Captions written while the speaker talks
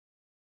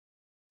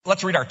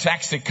Let's read our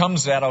text. It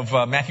comes out of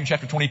Matthew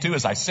chapter 22,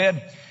 as I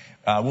said.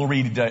 We'll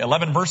read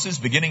 11 verses,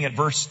 beginning at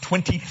verse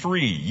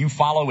 23. You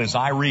follow as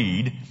I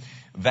read.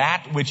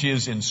 That which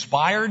is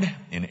inspired,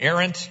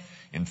 inerrant,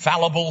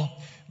 infallible,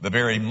 the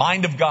very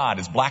mind of God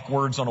is black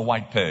words on a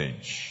white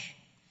page.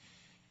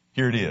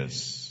 Here it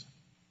is.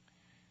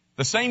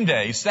 The same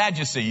day,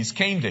 Sadducees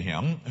came to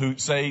him who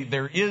say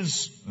there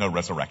is no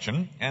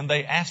resurrection, and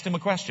they asked him a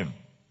question,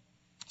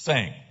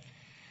 saying,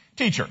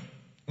 Teacher,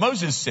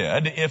 Moses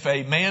said, if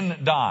a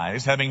man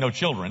dies having no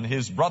children,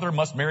 his brother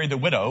must marry the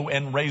widow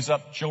and raise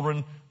up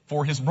children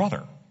for his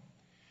brother.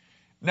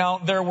 Now,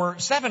 there were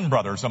 7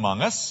 brothers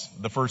among us.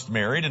 The first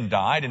married and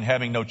died, and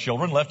having no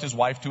children, left his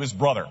wife to his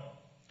brother.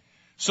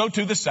 So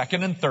too the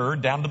second and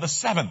third, down to the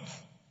 7th.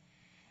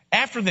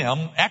 After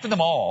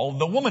them all,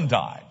 the woman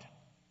died.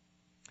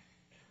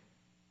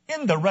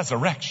 In the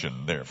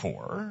resurrection,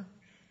 therefore,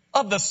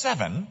 of the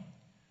 7,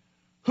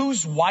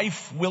 whose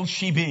wife will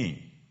she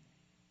be?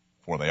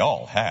 For they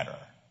all had her.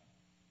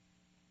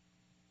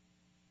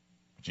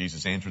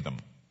 Jesus answered them,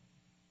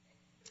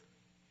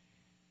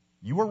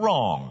 You are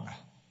wrong,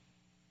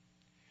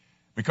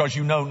 because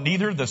you know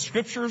neither the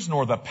Scriptures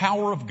nor the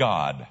power of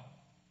God.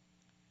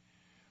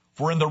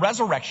 For in the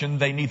resurrection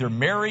they neither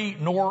marry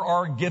nor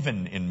are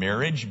given in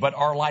marriage, but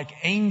are like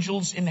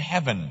angels in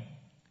heaven.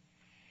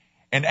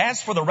 And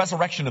as for the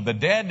resurrection of the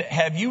dead,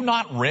 have you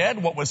not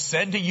read what was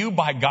said to you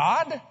by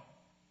God?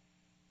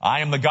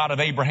 I am the God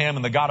of Abraham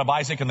and the God of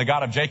Isaac and the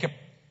God of Jacob.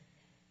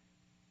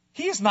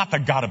 He is not the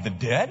God of the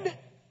dead,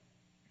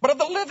 but of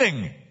the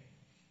living.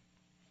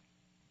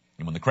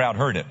 And when the crowd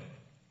heard it,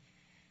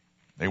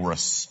 they were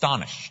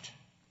astonished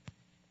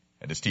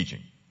at his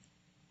teaching.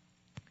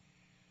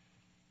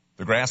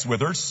 The grass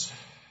withers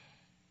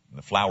and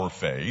the flower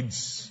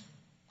fades.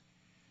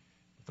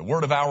 But the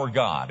word of our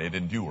God, it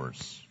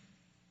endures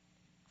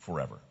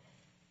forever.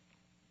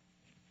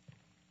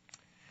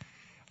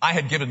 I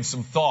had given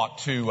some thought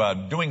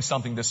to doing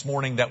something this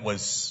morning that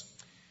was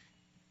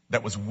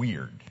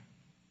weird,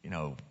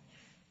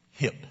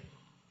 hip.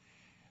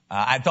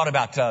 I thought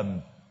about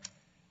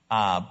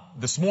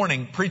this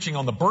morning preaching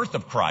on the birth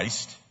of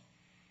Christ,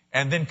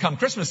 and then come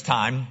Christmas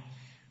time,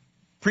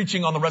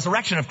 preaching on the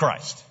resurrection of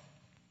Christ.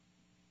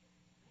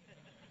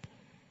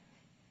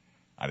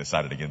 I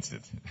decided against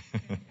it.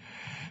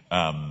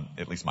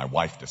 At least my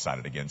wife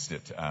decided against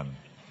it.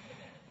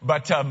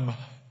 But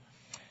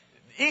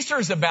Easter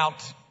is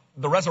about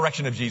the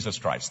resurrection of Jesus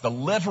Christ, the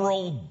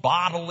literal,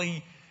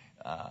 bodily,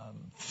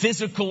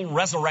 physical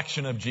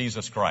resurrection of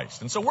Jesus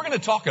Christ. And so we're going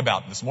to talk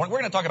about this morning. We're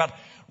going to talk about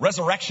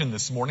resurrection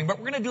this morning, but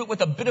we're going to do it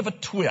with a bit of a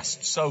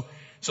twist. So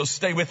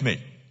stay with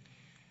me.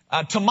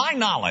 To my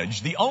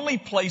knowledge, the only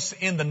place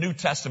in the New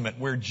Testament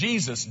where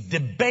Jesus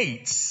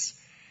debates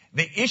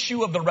the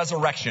issue of the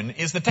resurrection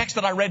is the text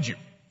that I read you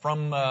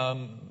from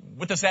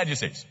with the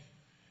Sadducees.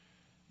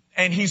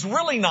 And he's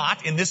really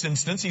not, in this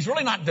instance, he's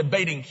really not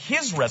debating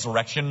his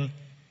resurrection.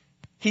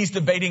 He's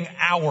debating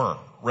our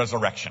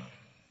resurrection.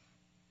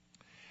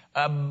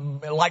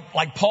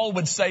 Like Paul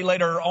would say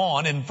later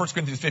on in 1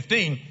 Corinthians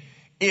 15,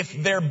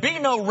 if there be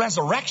no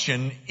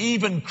resurrection,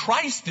 even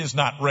Christ is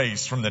not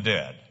raised from the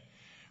dead.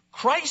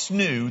 Christ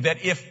knew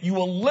that if you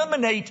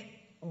eliminate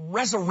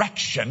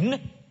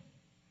resurrection,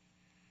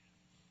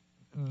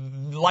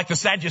 like the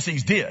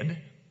Sadducees did,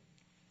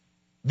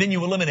 then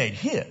you eliminate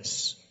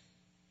his.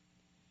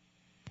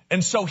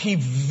 And so he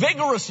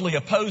vigorously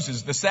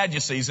opposes the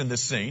Sadducees in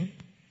this scene.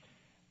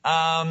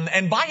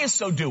 And by his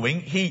so doing,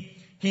 he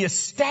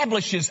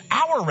establishes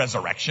our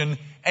resurrection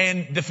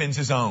and defends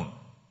his own.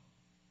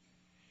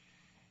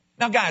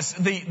 Now, guys,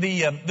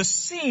 the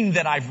scene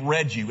that I've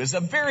read you is a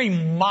very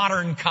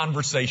modern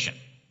conversation.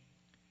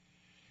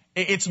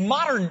 It's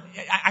modern.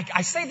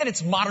 I say that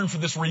it's modern for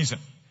this reason.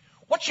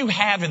 What you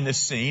have in this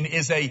scene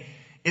is a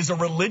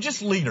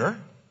religious leader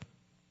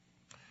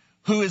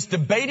who is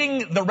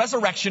debating the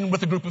resurrection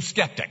with a group of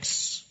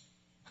skeptics.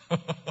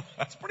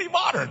 That's pretty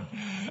modern.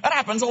 That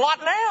happens a lot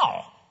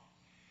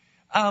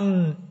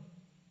now.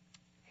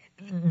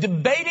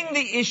 Debating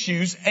the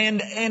issues and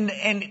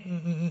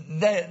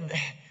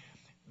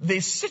the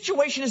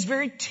situation is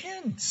very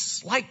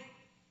tense, like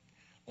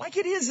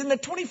it is in the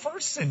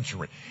 21st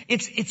century.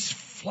 It's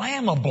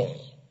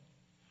flammable.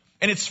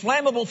 And it's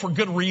flammable for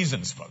good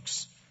reasons,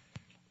 folks.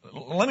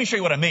 Let me show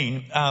you what I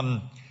mean.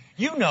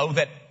 You know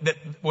that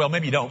well,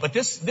 maybe you don't, but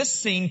this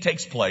scene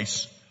takes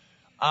place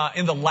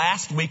in the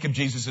last week of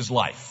Jesus'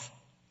 life.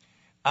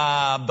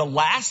 The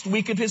last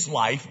week of his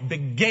life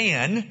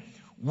began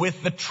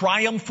with the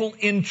triumphal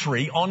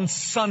entry on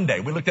Sunday.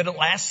 We looked at it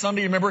last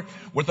Sunday, remember,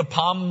 with the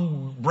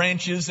palm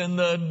branches and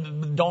the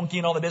donkey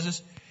and all the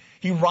business.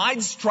 He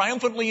rides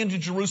triumphantly into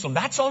Jerusalem.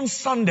 That's on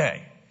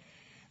Sunday.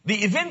 The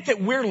event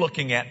that we're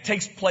looking at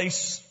takes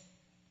place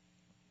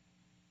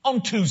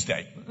on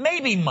Tuesday,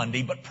 maybe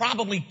Monday, but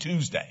probably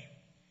Tuesday.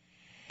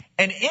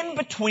 And in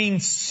between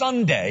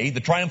Sunday,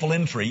 the triumphal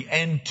entry,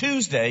 and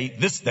Tuesday,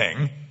 this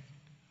thing,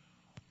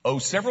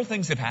 several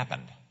things have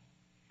happened.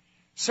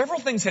 Several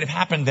things that have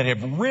happened that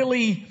have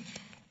really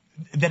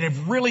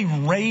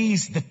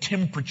raised the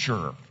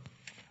temperature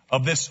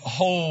of this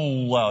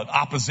whole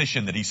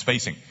opposition that he's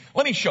facing.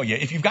 Let me show you.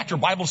 If you've got your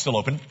Bible still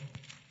open,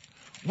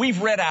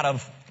 we've read out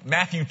of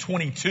Matthew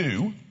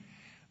 22.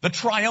 The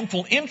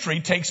triumphal entry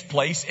takes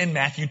place in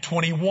Matthew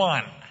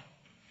 21.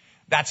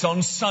 That's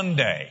on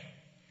Sunday.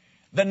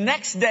 The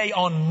next day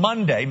on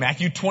Monday,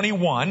 Matthew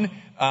 21,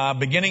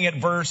 beginning at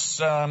verse,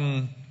 if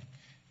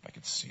I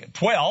could see it,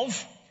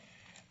 12,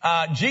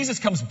 Jesus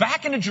comes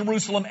back into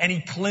Jerusalem and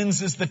he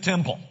cleanses the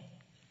temple.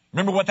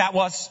 Remember what that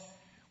was?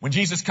 When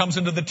Jesus comes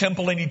into the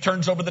temple and he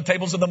turns over the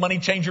tables of the money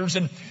changers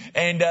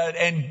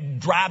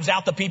and drives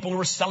out the people who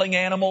are selling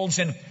animals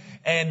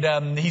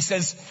and he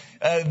says,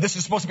 this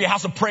is supposed to be a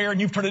house of prayer and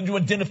you've turned it into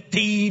a den of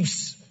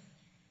thieves.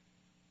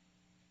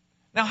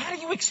 Now, how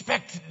do you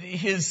expect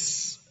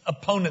his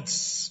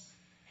opponents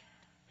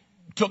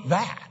took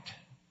that?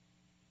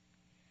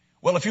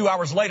 Well, a few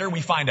hours later,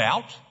 we find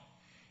out.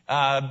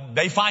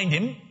 They find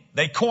him,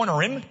 they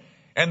corner him,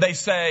 and they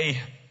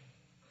say,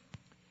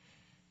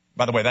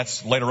 by the way,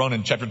 that's later on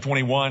in chapter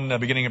 21,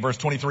 beginning in verse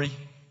 23.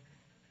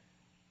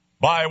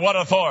 By what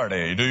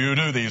authority do you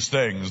do these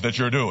things that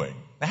you're doing?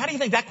 Now, how do you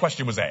think that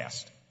question was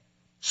asked?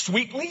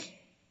 Sweetly?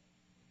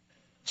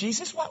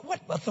 Jesus, what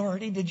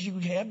authority did you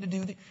have to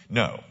do this?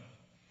 No.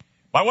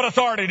 By what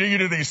authority do you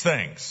do these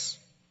things?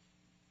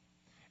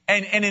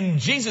 And in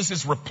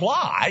Jesus'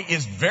 reply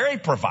is very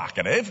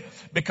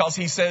provocative because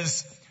he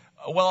says,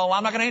 well,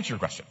 I'm not going to answer your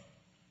question.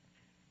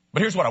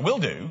 But here's what I will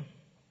do.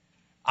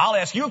 I'll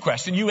ask you a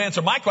question. You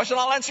answer my question.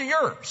 I'll answer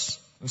yours.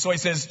 And so he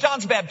says,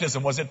 John's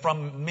baptism, was it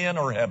from men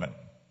or heaven?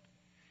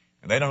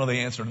 And they don't know the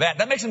answer to that.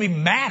 That makes them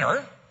even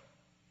madder.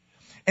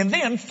 And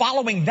then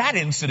following that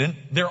incident,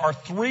 there are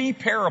three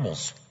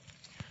parables.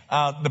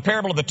 The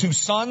parable of the two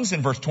sons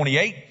in verse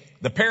 28,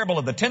 the parable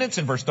of the tenants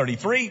in verse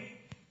 33,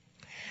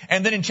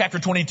 and then in chapter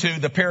 22,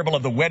 the parable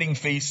of the wedding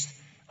feast,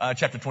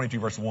 chapter 22,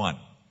 verse 1.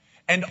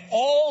 And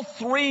all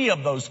three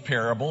of those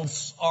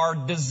parables are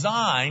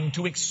designed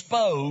to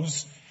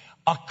expose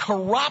a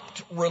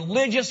corrupt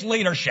religious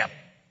leadership.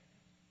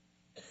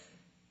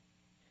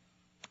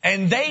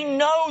 And they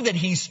know that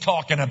he's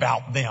talking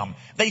about them.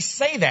 They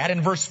say that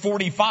in verse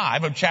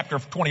 45 of chapter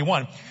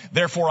 21.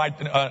 Therefore,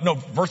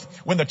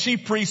 when the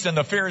chief priests and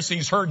the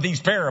Pharisees heard these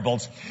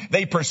parables,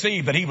 they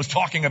perceived that he was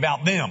talking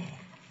about them.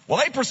 Well,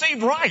 they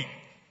perceived right,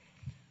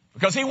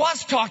 because he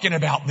was talking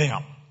about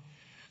them.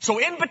 So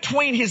in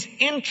between his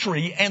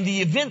entry and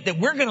the event that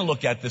we're going to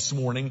look at this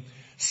morning,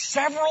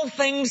 several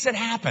things that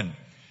happen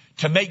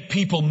to make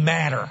people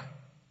madder,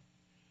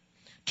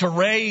 to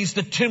raise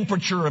the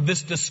temperature of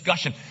this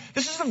discussion.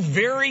 This is a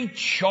very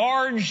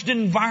charged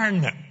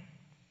environment.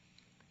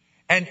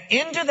 And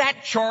into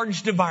that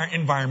charged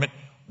environment,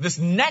 this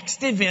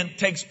next event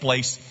takes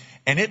place,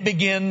 and it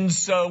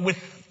begins with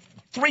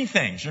three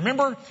things.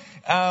 Remember,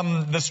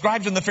 the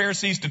scribes and the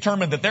Pharisees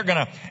determined that they're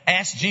going to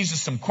ask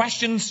Jesus some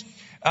questions.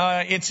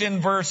 It's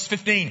in verse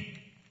 15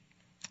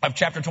 of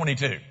chapter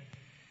 22.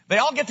 They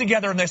all get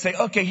together and they say,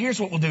 okay, here's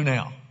what we'll do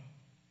now.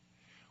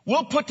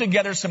 We'll put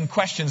together some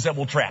questions that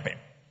will trap him.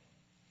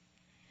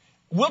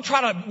 We'll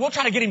try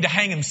to get him to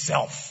hang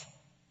himself.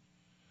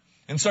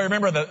 And so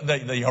remember,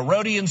 the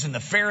Herodians and the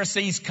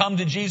Pharisees come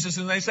to Jesus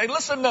and they say,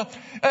 listen, are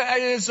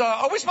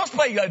we supposed to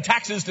pay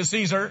taxes to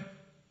Caesar?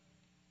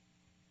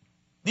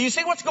 Do you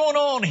see what's going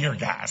on here,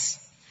 guys?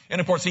 And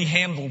of course, he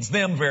handles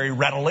them very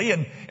readily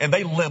and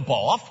they limp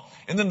off.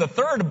 And then the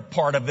third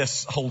part of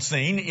this whole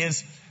scene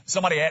is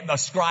a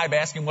scribe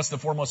asking, what's the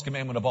foremost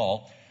commandment of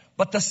all?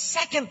 But the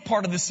second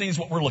part of this scene is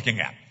what we're looking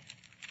at.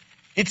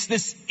 It's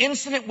this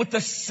incident with the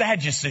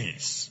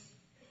Sadducees.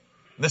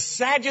 The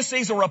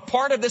Sadducees are a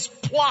part of this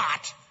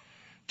plot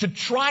to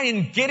try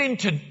and get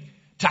him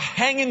to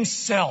hang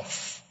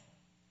himself.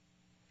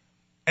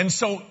 And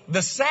so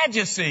the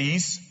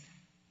Sadducees,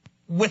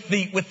 with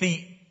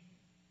the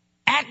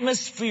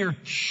atmosphere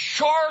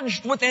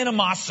charged with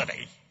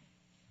animosity,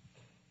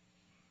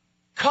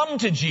 come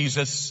to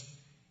Jesus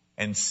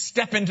and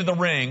step into the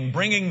ring,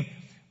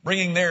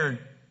 bringing their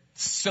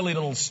silly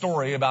little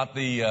story about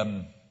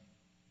the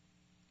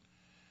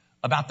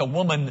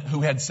woman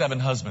who had 7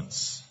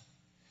 husbands.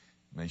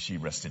 May she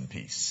rest in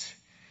peace.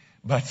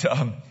 But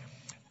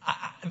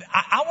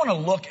I want to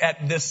look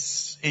at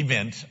this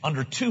event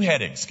under 2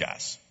 headings,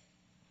 guys.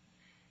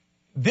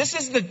 This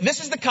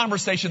is the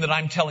conversation that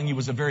I'm telling you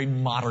is a very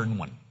modern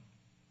one.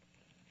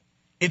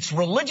 It's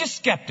religious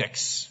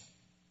skeptics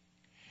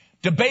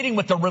debating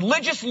with the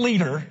religious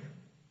leader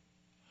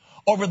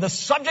over the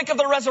subject of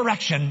the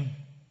resurrection,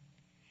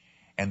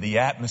 and the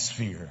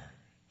atmosphere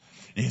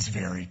is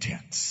very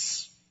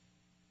tense.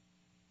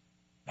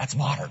 That's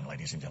modern,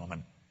 ladies and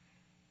gentlemen.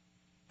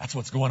 That's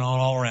what's going on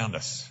all around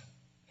us.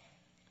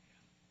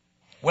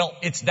 Well,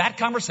 it's that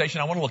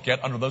conversation I want to look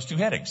at under those 2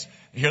 headings.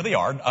 Here they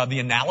are, the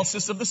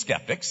analysis of the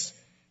skeptics,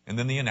 and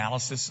then the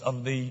analysis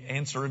of the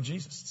answer of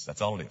Jesus.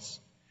 That's all it is.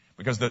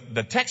 Because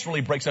the text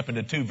really breaks up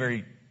into 2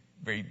 very,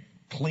 very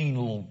clean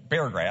little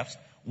paragraphs.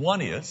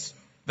 One is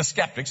the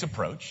skeptics'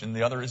 approach, and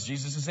the other is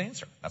Jesus'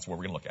 answer. That's where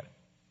we're going to look at it.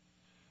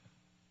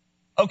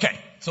 Okay,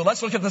 so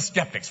let's look at the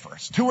skeptics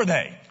first. Who are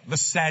they? The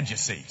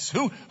Sadducees.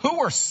 Who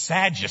are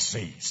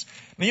Sadducees?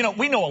 You know,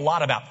 we know a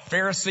lot about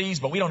Pharisees,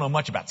 but we don't know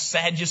much about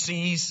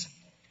Sadducees.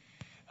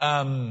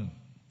 The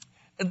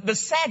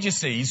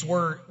Sadducees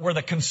were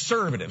the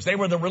conservatives. They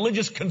were the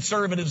religious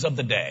conservatives of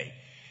the day.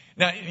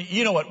 Now,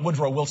 you know what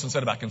Woodrow Wilson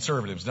said about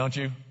conservatives, don't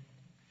you?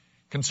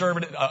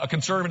 A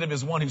conservative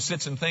is one who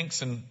sits and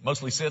thinks and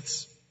mostly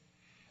sits.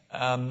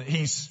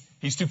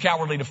 He's too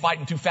cowardly to fight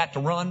and too fat to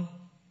run.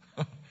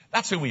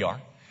 That's who we are.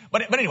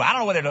 But anyway, I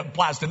don't know whether it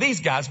applies to these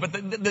guys, but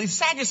the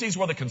Sadducees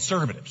were the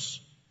conservatives.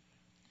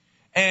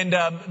 And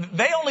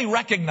they only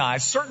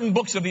recognize certain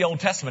books of the Old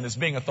Testament as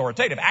being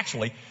authoritative.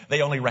 Actually,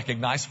 they only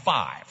recognize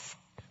 5.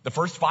 The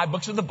first 5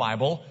 books of the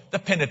Bible, the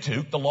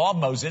Pentateuch, the Law of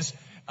Moses,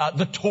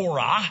 the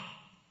Torah,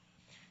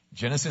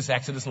 Genesis,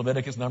 Exodus,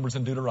 Leviticus, Numbers,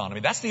 and Deuteronomy.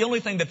 That's the only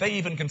thing that they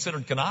even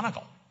considered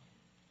canonical.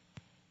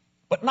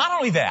 But not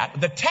only that,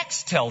 the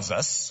text tells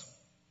us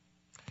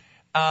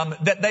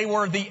that they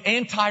were the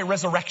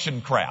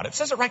anti-resurrection crowd. It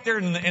says it right there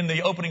in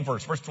the opening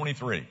verse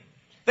 23.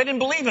 They didn't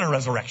believe in a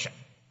resurrection.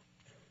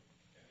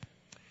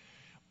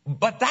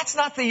 But that's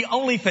not the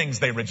only things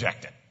they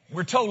rejected.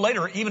 We're told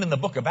later, even in the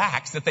book of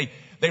Acts, that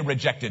they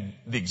rejected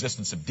the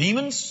existence of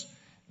demons,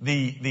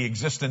 the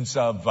existence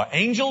of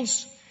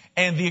angels,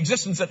 and the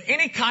existence of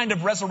any kind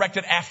of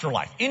resurrected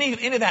afterlife. Any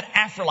of that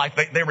afterlife,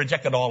 they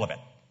rejected all of it.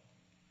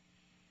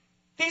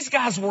 These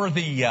guys were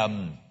the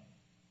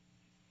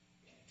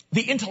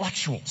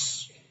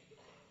intellectuals.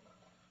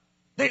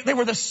 They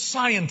were the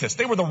scientists.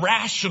 They were the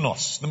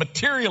rationalists, the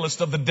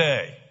materialists of the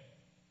day.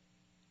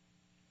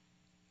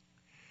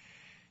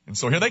 And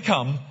so here they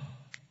come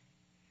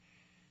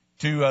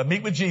to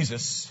meet with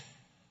Jesus.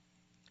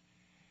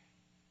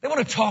 They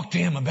want to talk to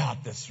him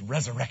about this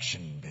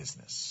resurrection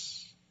business.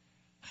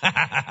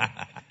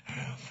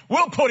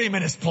 We'll put him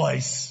in his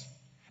place.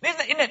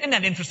 Isn't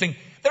that interesting?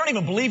 They don't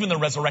even believe in the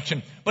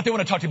resurrection, but they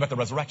want to talk to him about the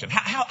resurrection.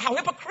 How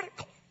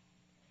hypocritical.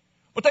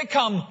 But they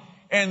come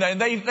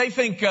and they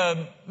think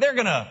they're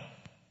gonna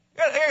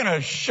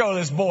show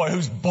this boy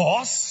who's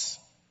boss.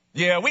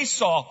 Yeah, we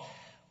saw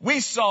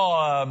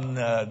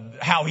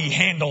how he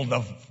handled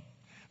the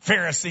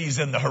Pharisees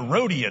and the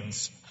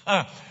Herodians,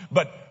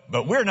 but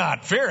we're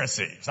not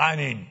Pharisees. I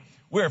mean,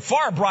 we're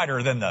far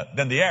brighter than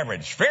the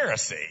average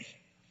Pharisee.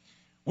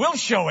 We'll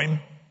show him.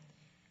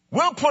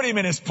 We'll put him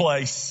in his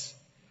place.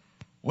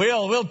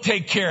 We'll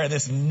take care of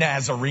this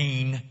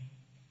Nazarene.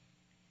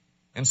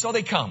 And so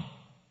they come.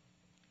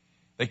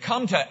 They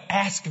come to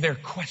ask their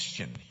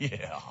question.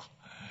 Yeah,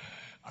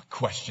 a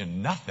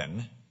question,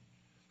 nothing.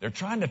 They're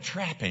trying to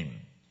trap him.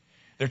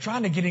 They're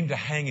trying to get him to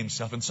hang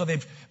himself. And so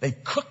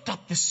they've cooked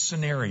up this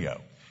scenario.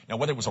 Now,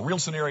 whether it was a real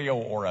scenario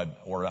or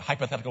a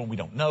hypothetical, we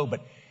don't know.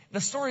 But the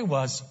story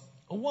was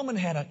a woman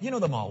had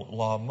the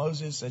law of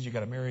Moses says you got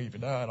to marry if you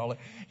die and all that.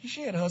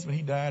 She had a husband,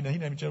 he died, and he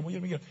didn't have any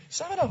children.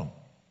 7 of them.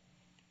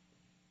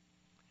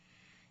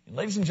 And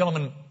ladies and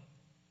gentlemen,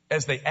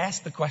 as they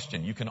ask the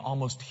question, you can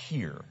almost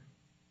hear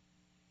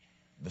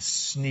the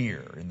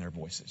sneer in their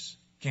voices,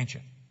 can't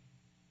you?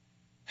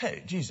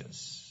 Hey,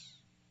 Jesus.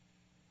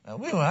 I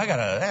want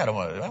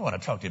to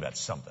talk to you about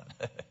something.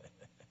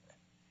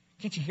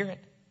 Can't you hear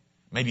it?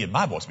 Maybe in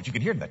my voice, but you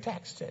can hear it in the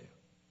text too.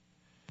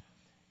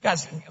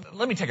 Guys,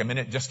 let me take a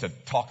minute just to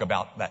talk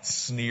about that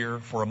sneer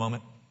for a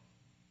moment.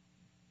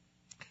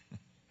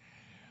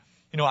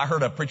 I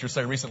heard a preacher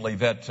say recently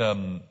that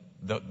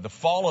the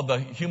fall of the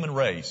human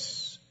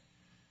race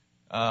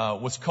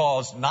was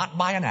caused not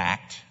by an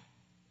act,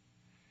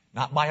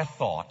 not by a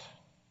thought,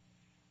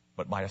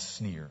 but by a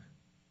sneer.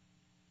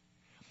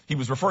 He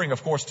was referring,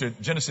 of course, to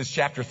Genesis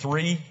chapter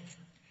 3,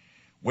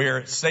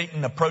 where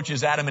Satan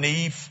approaches Adam and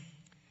Eve.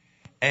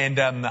 And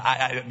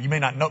you may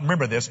not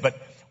remember this, but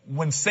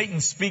when Satan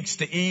speaks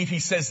to Eve, he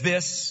says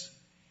this: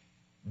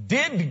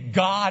 did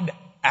God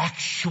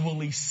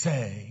actually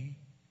say?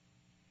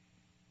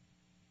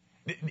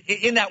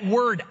 In that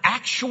word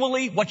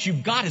actually, what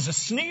you've got is a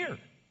sneer.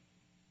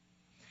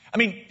 I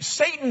mean,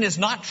 Satan is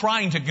not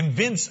trying to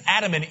convince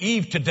Adam and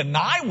Eve to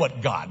deny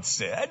what God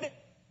said.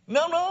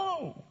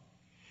 No.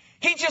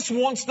 He just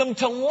wants them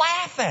to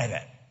laugh at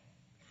it.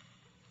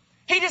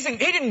 He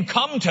didn't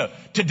come to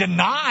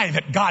deny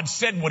that God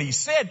said what he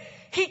said.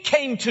 He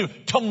came to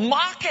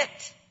mock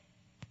it.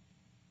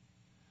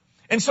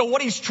 And so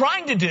what he's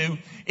trying to do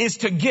is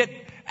to get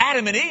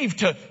Adam and Eve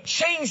to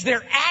change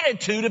their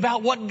attitude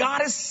about what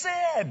God has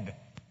said.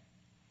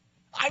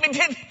 I mean,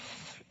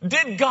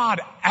 did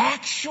God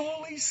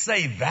actually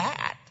say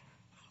that?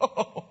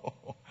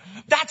 Oh,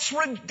 that's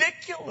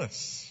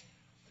ridiculous.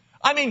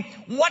 I mean,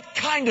 what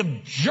kind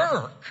of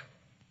jerk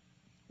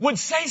would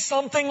say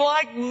something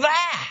like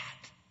that?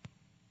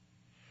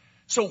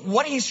 So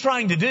what he's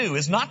trying to do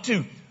is not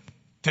to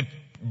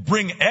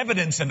bring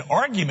evidence and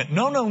argument.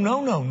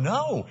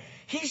 No.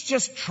 He's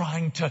just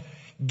trying to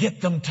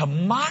get them to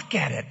mock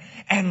at it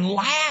and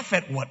laugh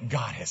at what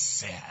God has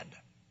said.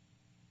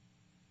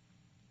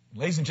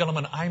 Ladies and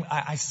gentlemen,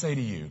 I say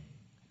to you,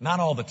 not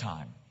all the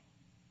time,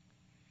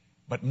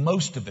 but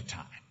most of the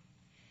time,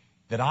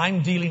 that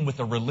I'm dealing with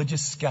a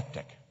religious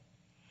skeptic,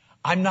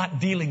 I'm not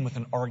dealing with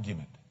an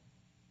argument.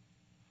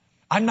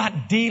 I'm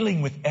not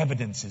dealing with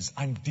evidences.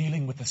 I'm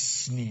dealing with a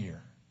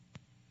sneer.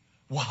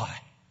 Why?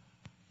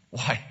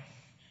 Why?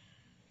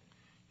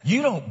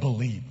 You don't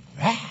believe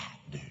that,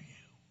 do you?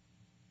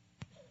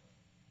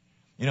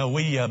 You know,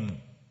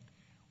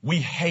 we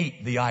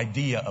hate the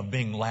idea of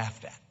being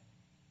laughed at.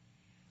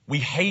 We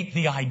hate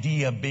the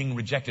idea of being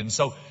rejected. And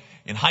so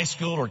in high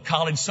school or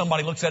college,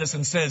 somebody looks at us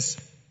and says,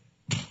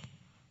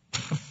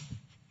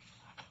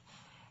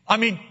 I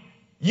mean,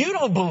 you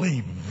don't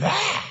believe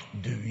that,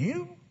 do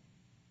you?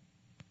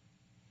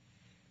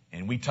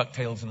 And we tuck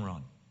tails and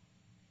run.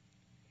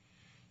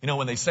 You know,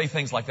 when they say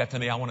things like that to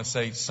me, I want to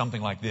say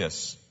something like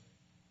this,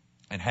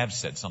 and have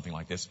said something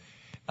like this.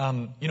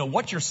 You know,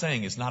 what you're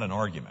saying is not an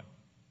argument.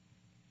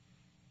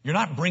 You're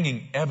not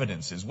bringing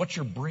evidences. What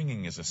you're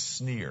bringing is a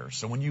sneer.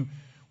 So when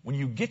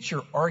you get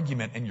your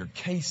argument and your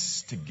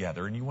case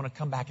together and you want to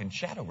come back and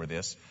chat over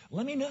this,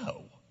 let me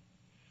know.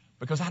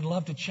 Because I'd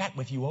love to chat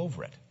with you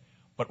over it.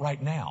 But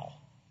right now,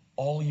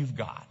 all you've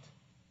got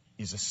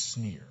is a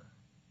sneer.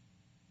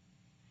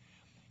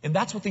 And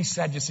that's what these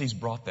Sadducees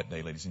brought that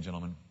day, ladies and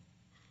gentlemen.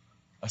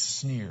 A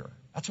sneer.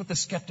 That's what the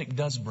skeptic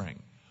does bring.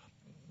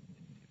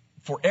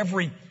 For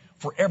every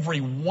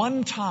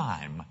one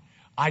time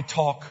I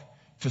talk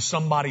to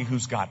somebody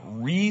who's got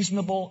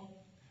reasonable,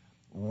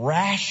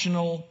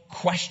 rational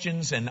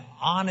questions and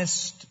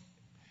honest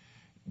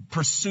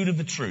pursuit of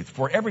the truth,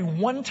 for every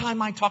one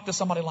time I talk to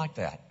somebody like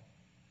that,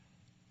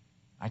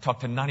 I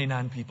talk to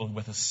 99 people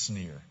with a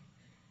sneer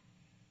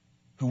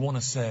who want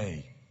to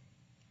say,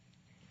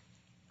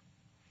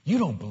 you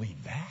don't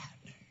believe that,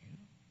 do you?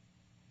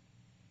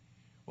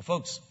 Well,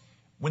 folks,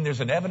 when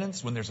there's an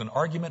evidence, when there's an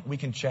argument, we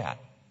can chat.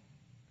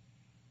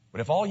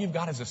 But if all you've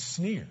got is a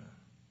sneer,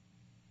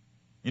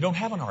 you don't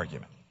have an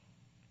argument.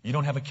 You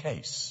don't have a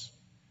case.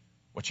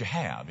 What you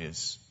have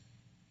is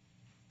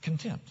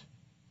contempt.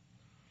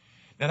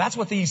 Now, that's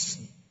what these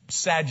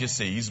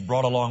Sadducees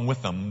brought along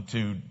with them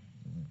to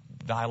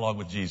dialogue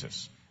with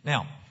Jesus.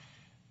 Now,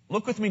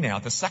 look with me now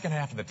at the second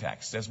half of the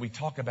text as we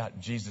talk about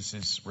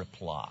Jesus'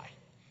 reply.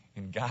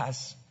 And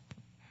guys,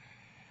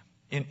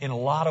 in a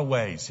lot of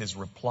ways, his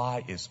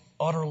reply is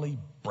utterly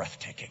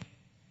breathtaking.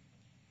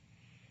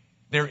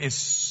 There is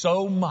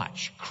so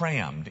much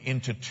crammed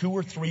into 2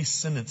 or 3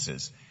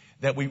 sentences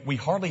that we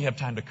hardly have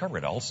time to cover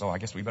it all, so I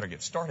guess we better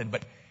get started.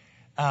 But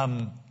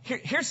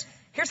here's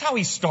how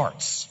he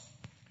starts.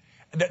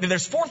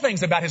 There's 4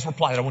 things about his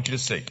reply that I want you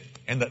to see.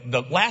 And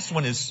the last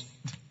one is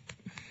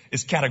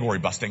category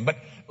busting, but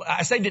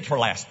I saved it for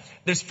last.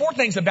 There's 4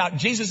 things about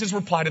Jesus'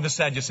 reply to the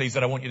Sadducees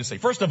that I want you to see.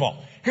 First of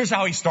all, here's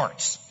how he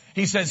starts.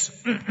 He says,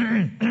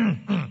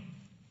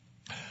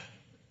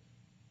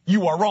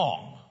 you are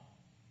wrong.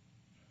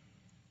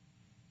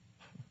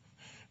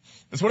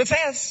 That's what it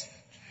says.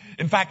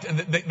 In fact,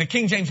 the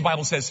King James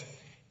Bible says,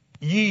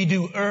 ye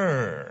do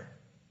err.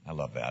 I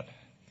love that.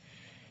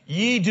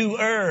 Ye do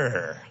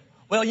err.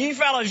 Well, ye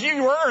fellas,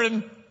 you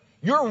err,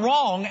 you're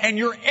wrong, and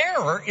your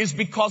error is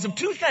because of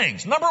 2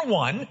 things. Number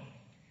 1,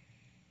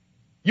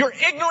 your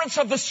ignorance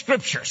of the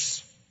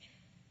Scriptures.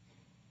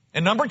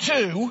 And number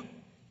 2,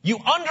 you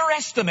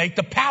underestimate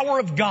the power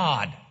of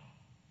God.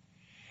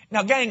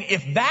 Now, gang,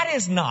 if that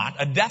is not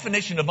a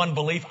definition of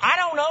unbelief, I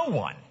don't know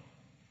one.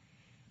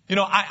 You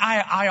know,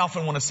 I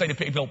often want to say to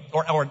people,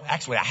 or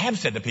actually I have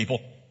said to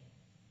people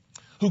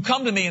who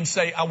come to me and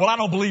say, well, I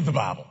don't believe the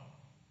Bible.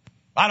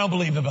 I don't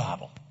believe the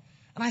Bible.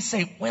 And I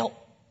say, well,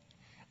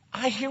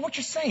 I hear what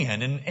you're saying,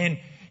 and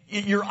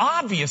you're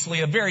obviously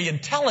a very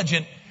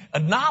intelligent, a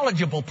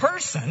knowledgeable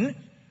person,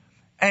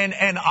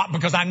 and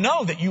because I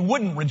know that you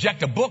wouldn't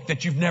reject a book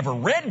that you've never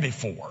read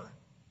before,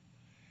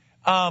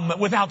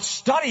 without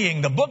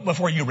studying the book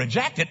before you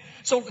reject it.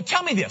 So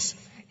tell me this.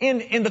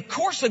 In the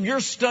course of your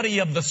study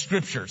of the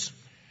Scriptures,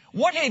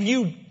 what have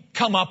you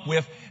come up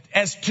with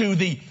as to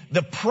the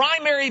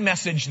primary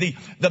message,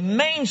 the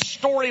main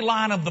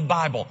storyline of the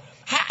Bible?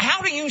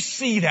 How do you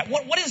see that?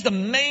 What is the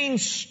main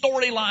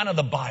storyline of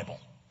the Bible?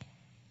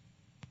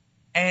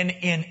 And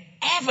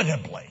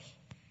inevitably,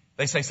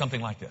 they say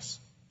something like this.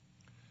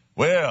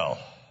 Well,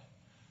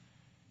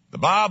 the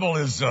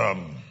Bible's a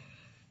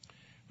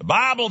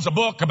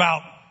book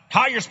about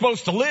how you're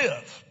supposed to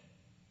live.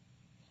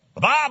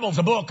 The Bible's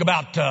a book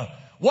about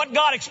what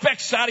God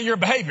expects out of your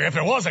behavior. If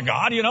there was a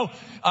God, the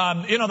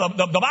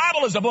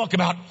Bible is a book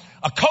about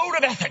a code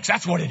of ethics.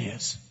 That's what it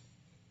is.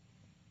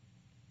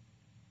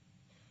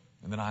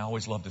 And then I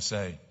always love to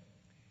say,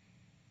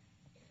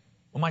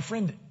 well, my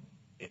friend,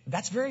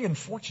 that's very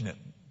unfortunate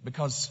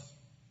because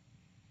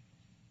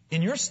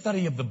in your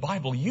study of the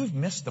Bible, you've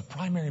missed the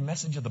primary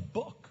message of the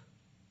book.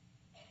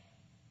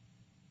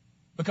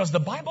 Because the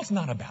Bible's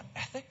not about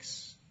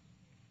ethics.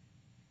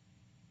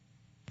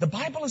 The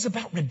Bible is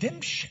about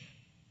redemption.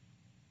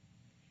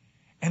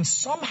 And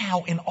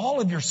somehow in all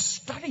of your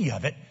study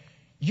of it,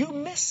 you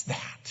miss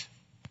that.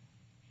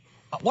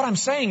 What I'm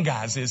saying,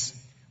 guys, is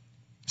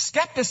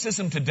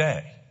skepticism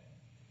today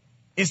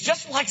is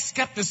just like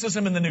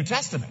skepticism in the New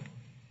Testament.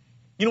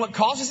 You know what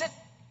causes it?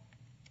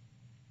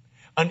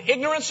 An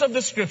ignorance of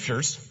the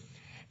Scriptures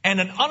and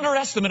an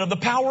underestimate of the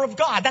power of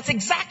God. That's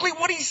exactly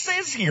what he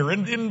says here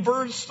in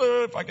verse,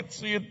 if I could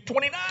see it,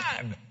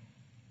 29.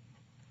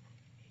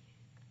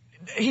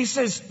 He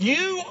says,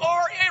 you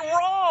are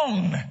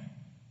wrong.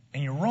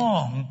 And you're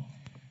wrong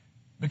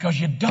because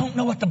you don't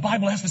know what the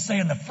Bible has to say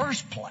in the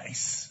first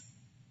place.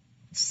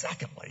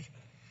 Secondly,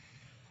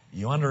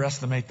 you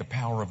underestimate the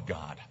power of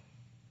God.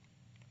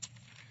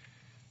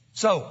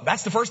 So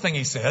that's the first thing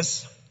he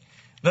says.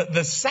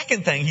 The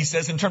second thing he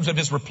says in terms of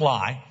his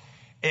reply,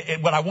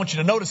 what I want you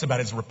to notice about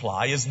his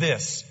reply is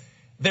this.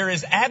 There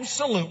is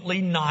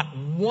absolutely not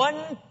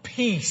one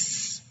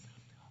piece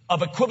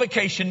of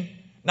equivocation,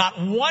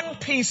 not one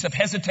piece of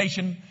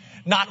hesitation,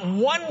 not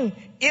one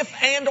if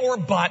and or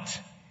but.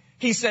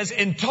 He says,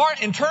 in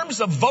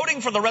terms of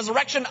voting for the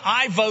resurrection,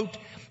 I vote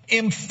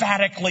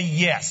emphatically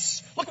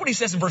yes. Look what he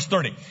says in verse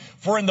 30.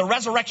 For in the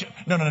resurrection,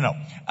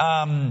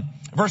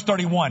 verse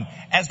 31,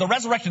 as the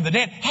resurrection of the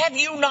dead, have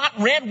you not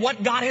read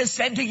what God has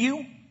said to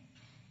you?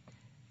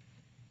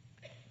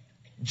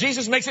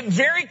 Jesus makes it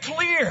very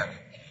clear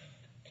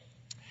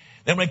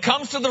that when it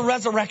comes to the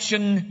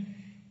resurrection,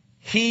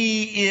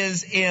 he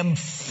is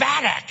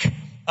emphatic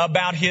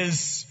about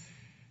his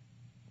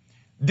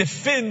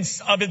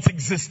defense of its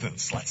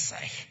existence, let's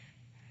say.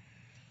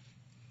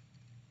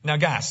 Now,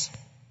 guys,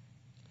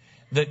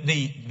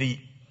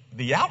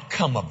 the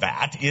outcome of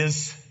that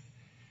is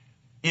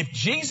if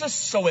Jesus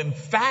so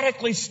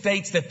emphatically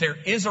states that there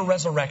is a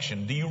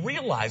resurrection, do you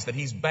realize that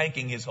he's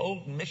banking his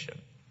whole mission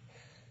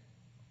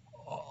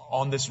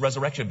on this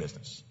resurrection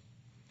business?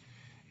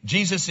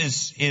 Jesus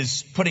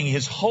is putting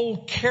his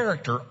whole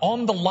character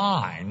on the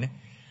line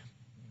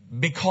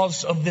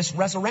because of this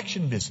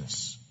resurrection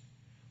business.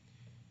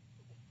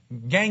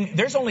 Gang,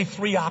 there's only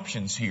three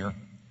options here.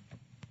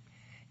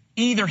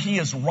 Either he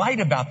is right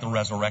about the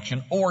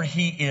resurrection, or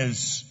he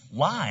is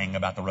lying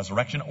about the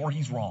resurrection, or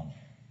he's wrong.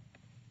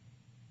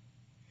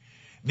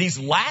 These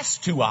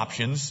last two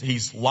options,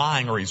 he's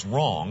lying or he's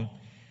wrong,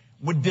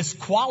 would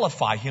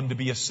disqualify him to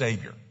be a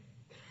savior.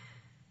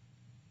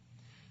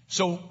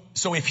 So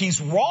if he's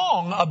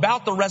wrong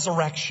about the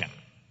resurrection,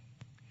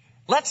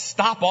 let's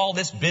stop all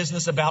this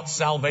business about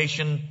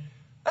salvation.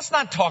 Let's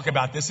not talk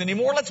about this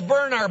anymore. Let's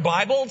burn our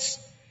Bibles.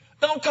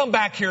 Don't come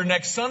back here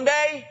next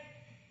Sunday.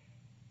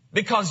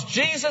 Because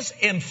Jesus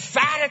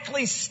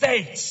emphatically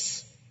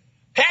states,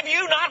 have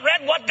you not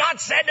read what God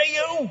said to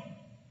you?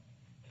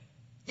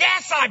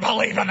 Yes, I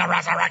believe in the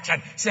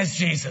resurrection, says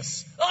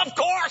Jesus. Of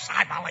course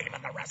I believe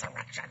in the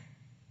resurrection.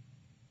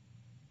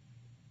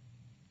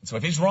 So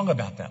if he's wrong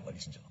about that,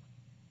 ladies and gentlemen,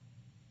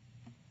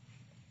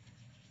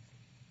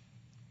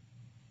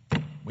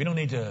 we don't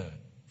need to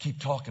keep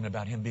talking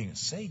about him being a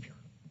savior.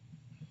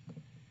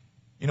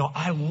 You know,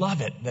 I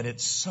love it that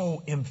it's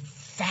so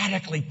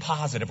emphatically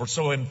positive or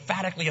so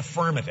emphatically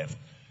affirmative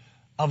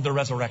of the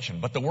resurrection.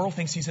 But the world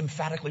thinks he's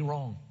emphatically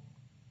wrong.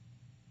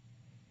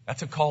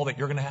 That's a call that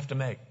you're going to have to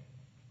make.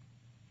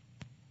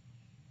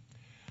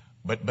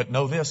 But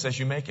know this as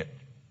you make it.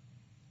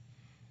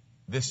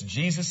 This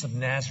Jesus of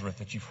Nazareth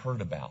that you've heard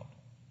about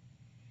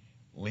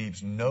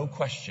leaves no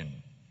question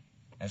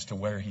as to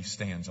where he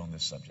stands on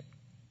this subject.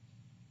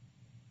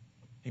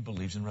 He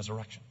believes in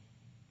resurrection.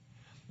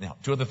 Now,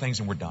 two other things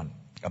and we're done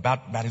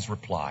about his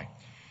reply.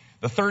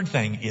 The third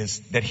thing is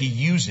that he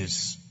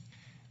uses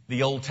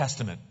the Old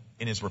Testament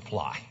in his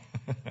reply.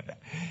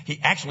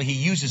 He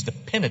uses the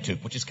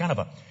Pentateuch, which is kind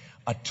of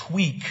a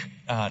tweak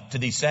to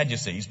these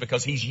Sadducees,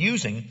 because he's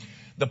using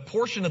the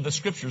portion of the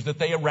scriptures that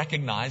they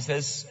recognize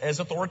as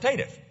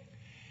authoritative.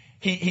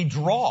 He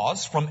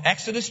draws from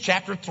Exodus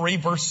chapter 3,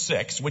 verse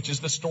 6, which is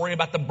the story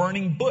about the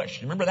burning bush.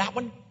 You remember that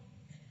one?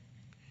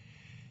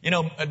 You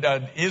know,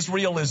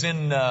 Israel is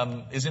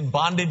in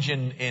bondage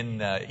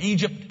in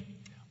Egypt.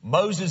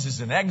 Moses is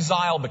in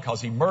exile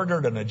because he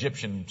murdered an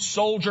Egyptian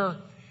soldier.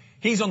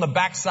 He's on the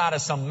backside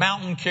of some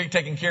mountain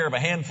taking care of a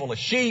handful of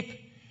sheep.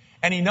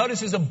 And he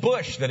notices a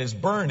bush that is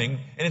burning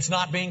and it's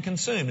not being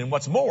consumed. And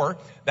what's more,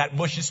 that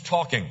bush is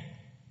talking.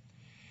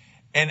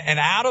 And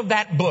out of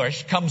that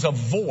bush comes a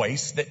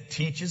voice that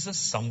teaches us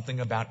something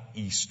about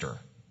Easter.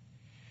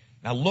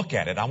 Now look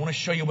at it. I want to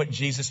show you what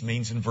Jesus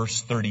means in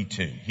verse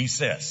 32. He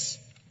says,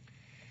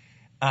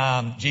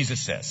 Jesus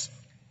says,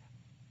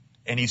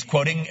 and he's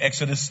quoting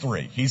Exodus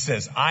 3. He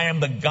says, I am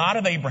the God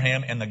of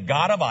Abraham and the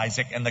God of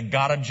Isaac and the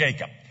God of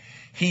Jacob.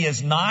 He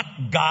is not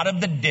God of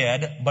the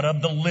dead, but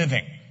of the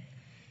living.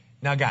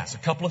 Now guys, a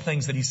couple of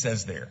things that he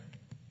says there.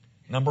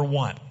 Number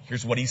one,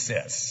 here's what he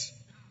says.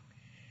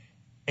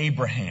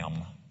 Abraham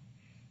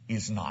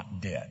is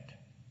not dead.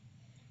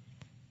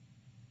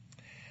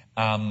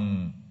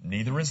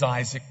 Neither is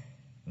Isaac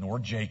nor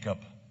Jacob.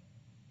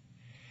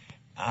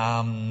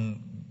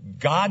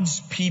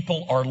 God's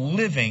people are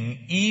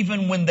living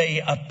even when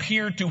they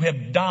appear to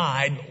have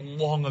died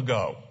long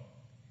ago.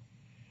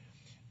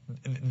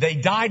 They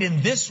died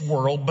in this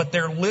world, but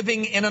they're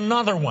living in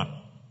another one,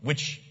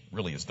 which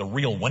really is the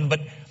real one.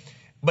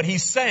 But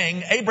he's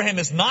saying Abraham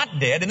is not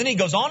dead. And then he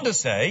goes on to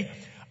say,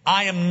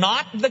 I am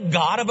not the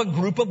God of a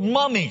group of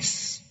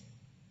mummies.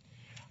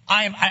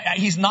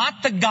 He's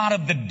not the God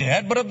of the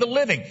dead, but of the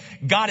living.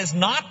 God is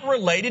not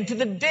related to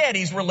the dead.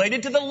 He's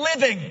related to the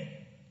living.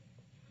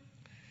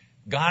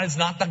 God is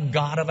not the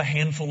God of a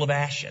handful of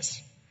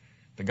ashes,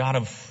 the God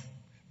of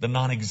the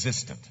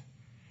non-existent.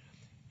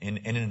 And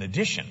in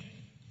addition,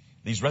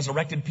 these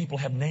resurrected people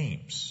have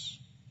names.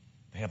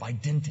 They have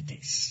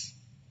identities.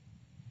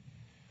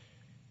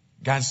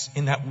 Guys,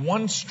 in that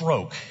one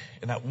stroke,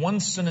 in that one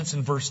sentence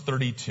in verse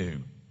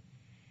 32,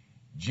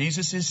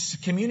 Jesus is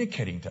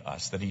communicating to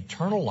us that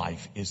eternal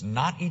life is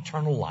not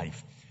eternal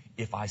life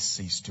if I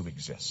cease to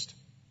exist.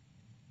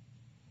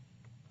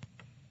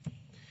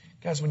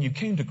 Guys, when you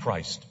came to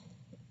Christ,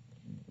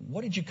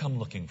 what did you come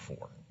looking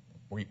for?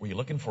 Were you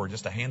looking for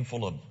just a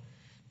handful of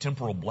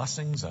temporal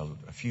blessings, a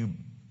few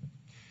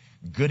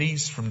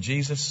goodies from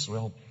Jesus?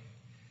 Well,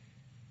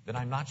 then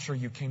I'm not sure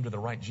you came to the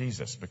right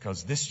Jesus,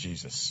 because this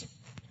Jesus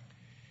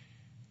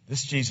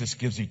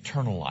gives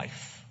eternal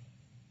life.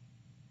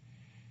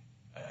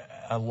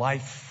 A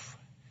life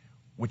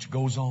which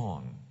goes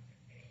on.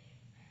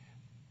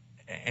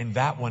 And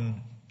that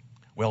one,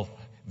 well,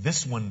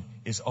 this one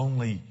is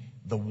only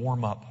the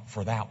warm-up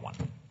for that one.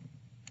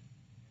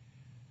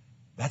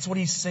 That's what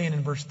he's saying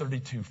in verse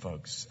 32,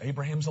 folks.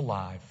 Abraham's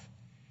alive,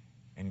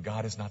 and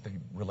God is not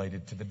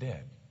related to the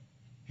dead.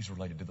 He's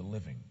related to the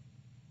living.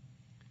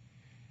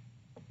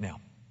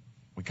 Now,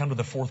 we come to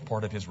the fourth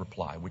part of his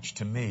reply, which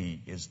to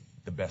me is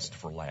the best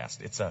for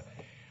last. It's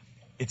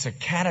a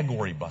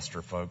category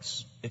buster,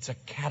 folks. It's a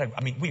category.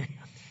 I mean,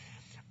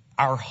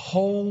 our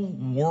whole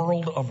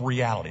world of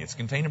reality, it's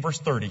contained in verse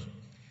 30,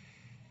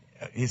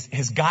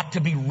 has got to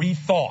be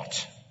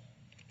rethought.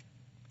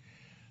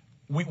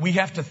 We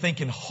have to think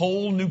in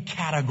whole new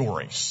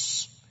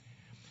categories,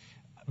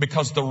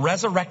 because the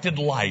resurrected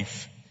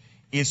life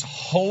is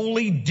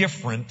wholly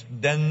different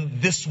than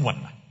this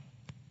one.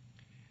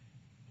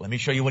 Let me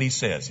show you what he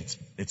says.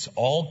 It's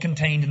all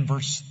contained in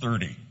verse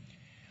 30.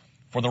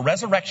 For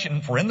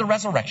in the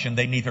resurrection,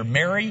 they neither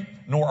marry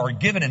nor are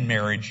given in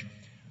marriage,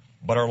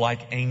 but are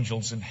like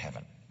angels in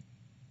heaven.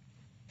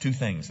 Two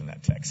things in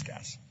that text,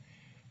 guys.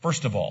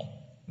 First of all,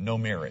 no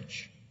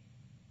marriage.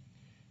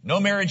 No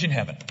marriage in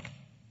heaven.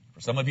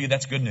 For some of you,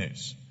 that's good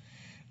news.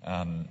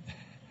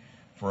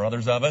 For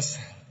others of us,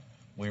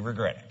 we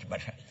regret it.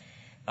 But,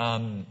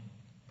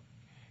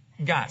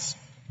 guys,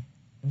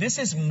 this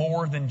is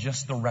more than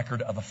just the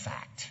record of a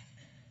fact.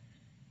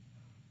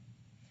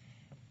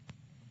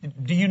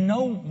 Do you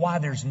know why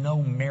there's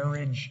no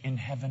marriage in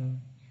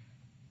heaven?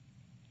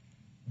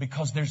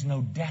 Because there's no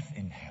death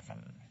in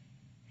heaven.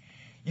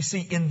 You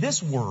see, in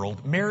this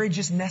world, marriage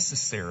is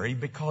necessary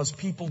because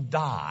people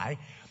die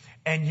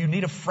and you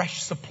need a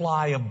fresh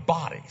supply of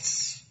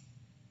bodies.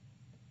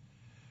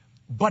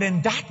 But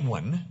in that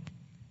one,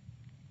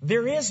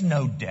 there is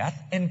no death,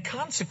 and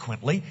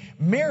consequently,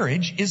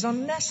 marriage is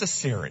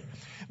unnecessary.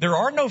 There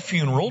are no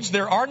funerals,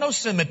 there are no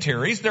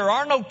cemeteries, there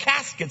are no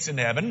caskets in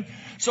heaven,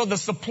 so the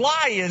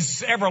supply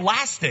is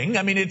everlasting.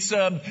 I mean,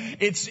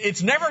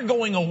 it's never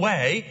going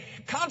away.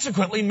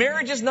 Consequently,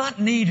 marriage is not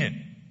needed.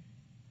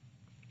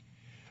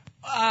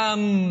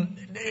 I'm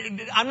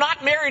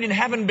not married in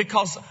heaven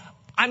because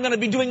I'm going to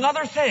be doing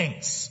other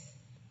things.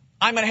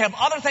 I'm going to have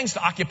other things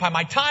to occupy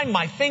my time,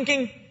 my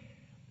thinking.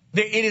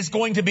 It is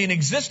going to be an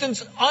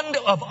existence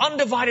of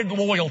undivided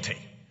loyalty.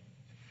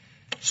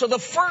 So the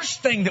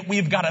first thing that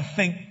we've got to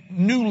think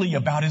newly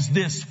about is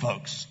this,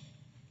 folks.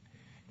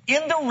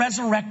 In the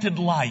resurrected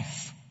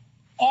life,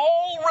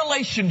 all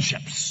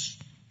relationships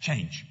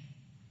change.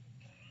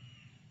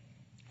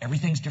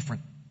 Everything's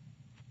different.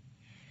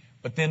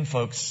 But then,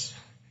 folks,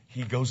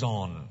 he goes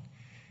on.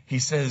 He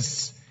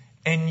says,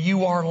 and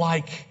you are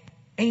like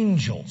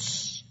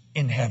angels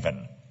in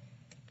heaven.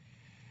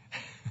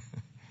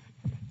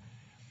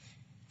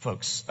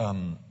 Folks,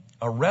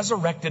 a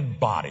resurrected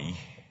body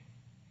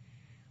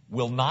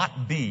will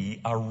not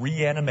be a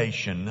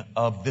reanimation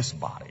of this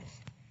body.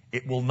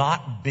 It will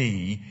not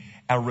be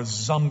a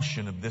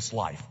resumption of this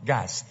life.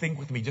 Guys, think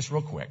with me just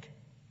real quick.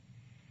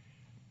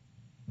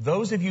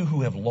 Those of you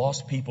who have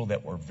lost people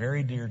that were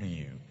very dear to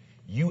you,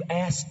 you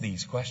ask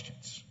these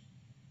questions.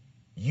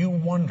 You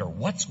wonder,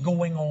 what's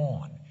going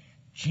on?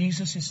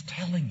 Jesus is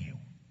telling you.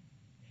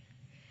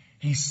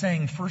 He's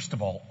saying, first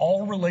of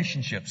all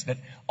relationships,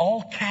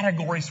 all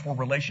categories for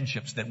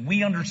relationships that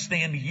we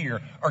understand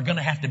here are going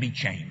to have to be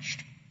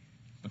changed.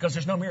 Because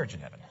there's no marriage in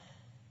heaven.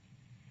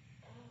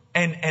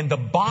 And the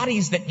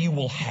bodies that you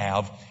will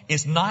have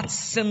is not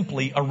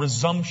simply a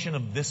resumption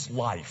of this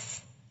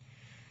life.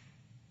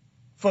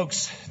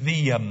 Folks,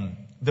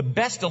 the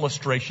best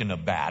illustration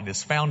of that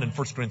is found in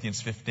 1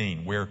 Corinthians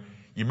 15, where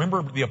you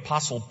remember the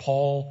Apostle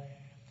Paul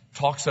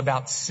talks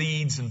about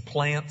seeds and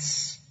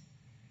plants.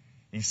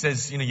 He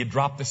says, you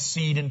drop the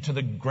seed into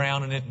the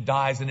ground and it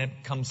dies and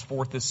it comes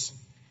forth this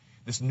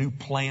new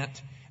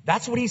plant.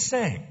 That's what he's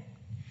saying.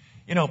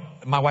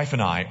 My wife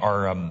and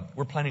I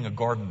we're planting a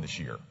garden this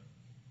year.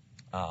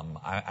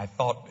 I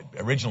thought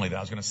originally that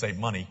I was going to save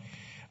money.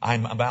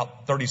 I'm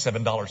about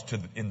 $37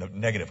 in the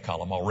negative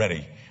column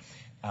already.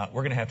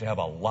 We're going to have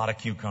a lot of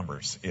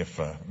cucumbers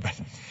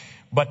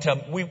But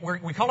we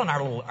call it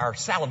our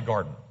salad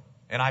garden.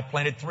 And I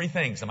planted 3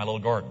 things in my little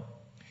garden.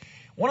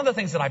 One of the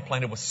things that I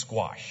planted was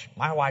squash.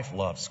 My wife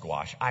loves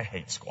squash. I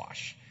hate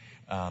squash.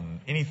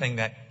 Anything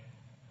that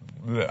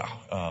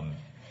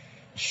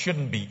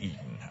shouldn't be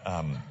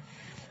eaten.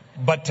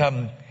 But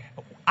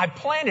I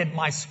planted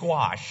my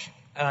squash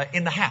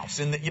in the house.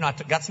 I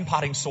got some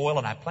potting soil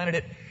and I planted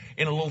it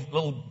in a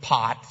little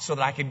pot so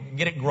that I could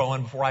get it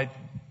growing before I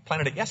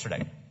planted it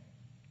yesterday.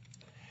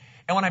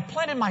 And when I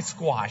planted my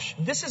squash,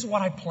 this is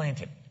what I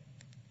planted.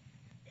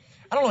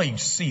 I don't know if you can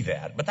see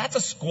that, but that's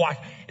a squash.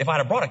 If I'd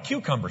have brought a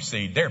cucumber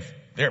seed,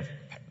 they're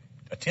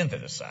a tenth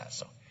of this size.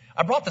 So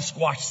I brought the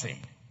squash seed.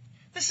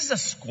 This is a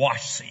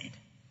squash seed.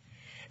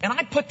 And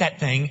I put that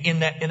thing in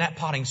that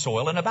potting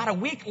soil, and about a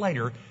week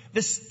later,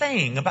 this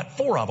thing, about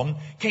 4 of them,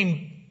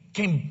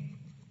 came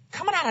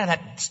coming out of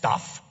that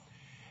stuff,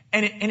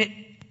 and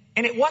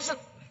it wasn't,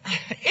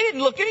 it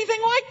didn't look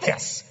anything like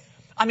this.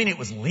 I mean, it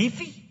was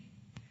leafy,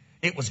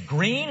 it was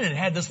green, and it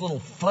had this little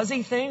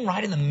fuzzy thing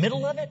right in the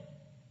middle of it.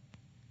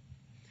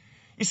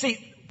 You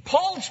see,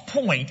 Paul's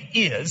point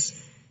is,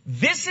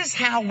 this is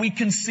how we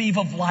conceive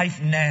of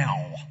life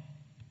now.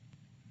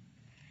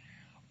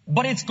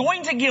 But it's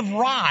going to give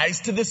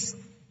rise to this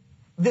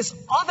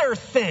other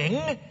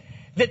thing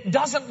that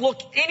doesn't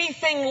look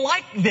anything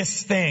like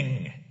this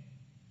thing.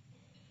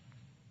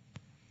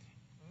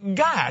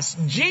 Guys,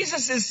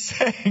 Jesus is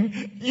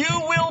saying, you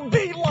will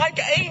be like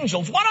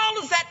angels. What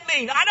all does that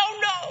mean? I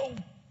don't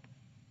know.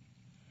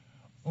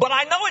 But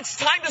I know it's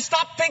time to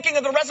stop thinking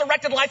of the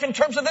resurrected life in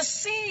terms of the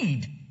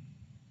seed.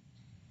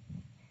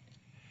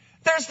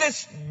 There's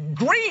this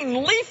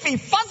green, leafy,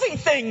 fuzzy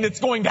thing that's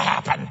going to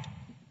happen.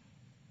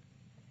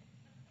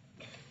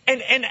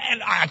 And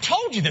I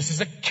told you this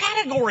is a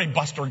category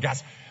buster,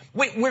 guys.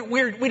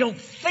 We don't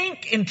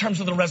think in terms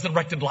of the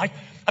resurrected life.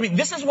 I mean,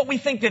 this is what we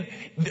think, that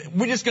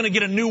we're just going to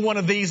get a new one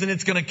of these and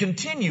it's going to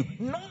continue.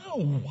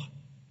 No.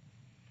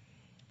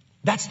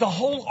 That's the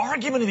whole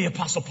argument of the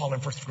Apostle Paul in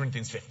 1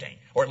 Corinthians 15,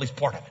 or at least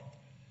part of it.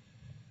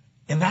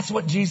 And that's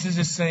what Jesus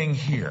is saying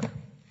here.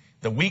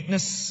 The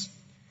weakness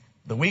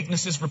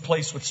is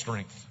replaced with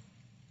strength.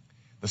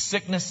 The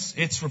sickness,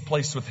 it's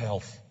replaced with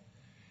health.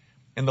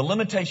 And the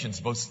limitations,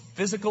 both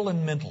physical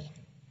and mental,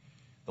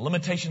 the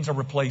limitations are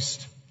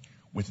replaced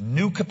with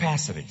new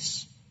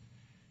capacities.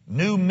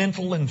 New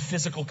mental and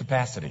physical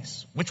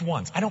capacities. Which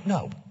ones? I don't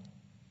know.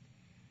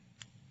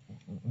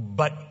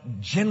 But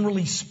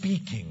generally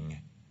speaking,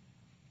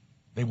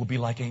 they will be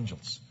like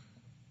angels.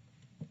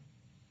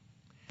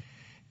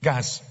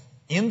 Guys,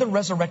 in the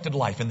resurrected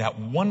life, in that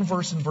one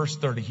verse in verse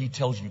 30, he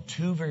tells you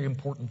 2 very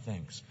important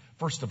things.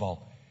 First of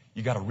all,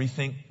 you got to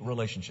rethink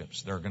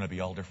relationships. They're going to be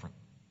all different.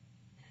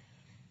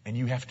 And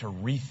you have to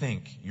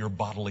rethink your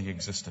bodily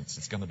existence.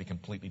 It's going to be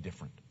completely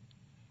different.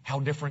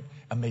 How different?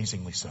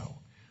 Amazingly so.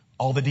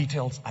 All the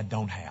details I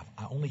don't have.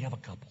 I only have a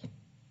couple.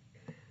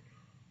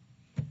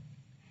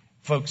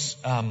 Folks,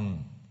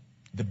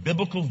 the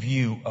biblical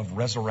view of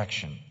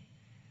resurrection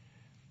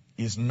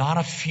is not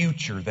a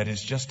future that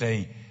is just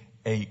a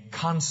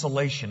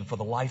consolation for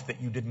the life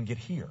that you didn't get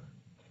here.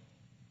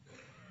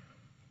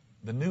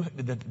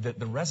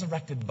 The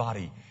resurrected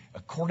body,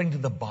 according to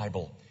the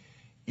Bible,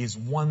 is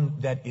one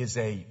that is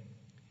a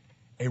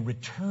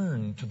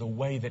return to the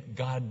way that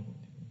God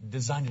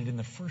designed it in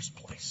the first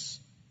place,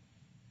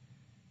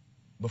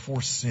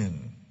 before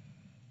sin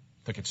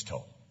took its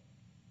toll.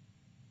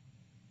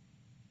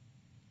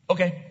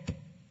 Okay.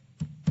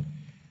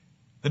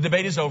 The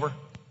debate is over.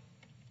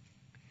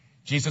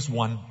 Jesus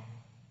won.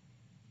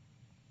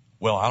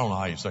 Well, I don't know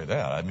how you say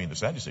that. I mean, the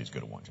Sadducees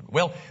could have won.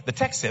 Well, the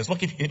text says,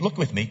 look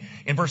with me.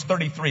 In verse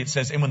 33, it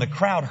says, and when the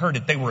crowd heard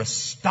it, they were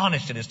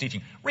astonished at his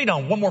teaching. Read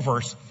on, one more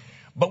verse.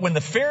 But when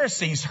the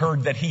Pharisees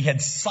heard that he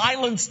had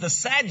silenced the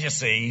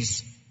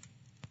Sadducees,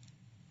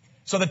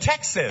 so the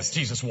text says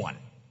Jesus won.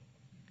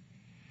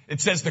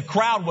 It says the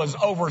crowd was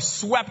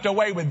swept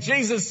away with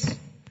Jesus,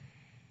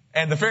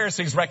 and the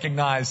Pharisees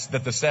recognized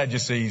that the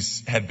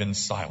Sadducees had been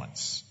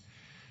silenced.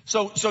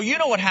 So you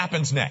know what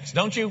happens next,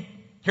 don't you?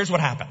 Here's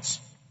what happens.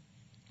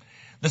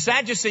 The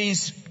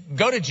Sadducees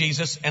go to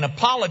Jesus and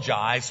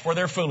apologize for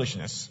their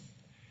foolishness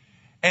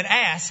and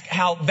ask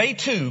how they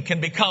too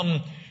can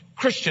become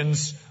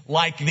Christians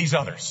like these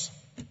others.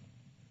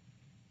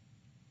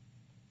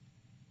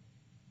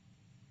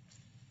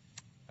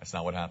 That's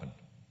not what happened.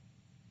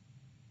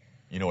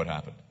 You know what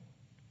happened.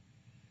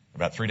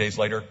 About 3 days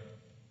later,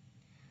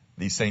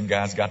 these same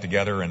guys got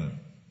together and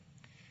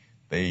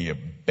they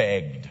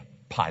begged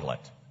Pilate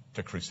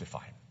to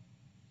crucify him.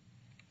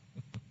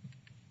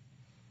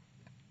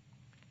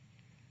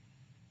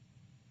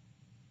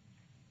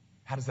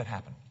 How does that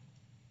happen?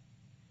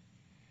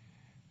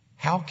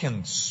 How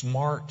can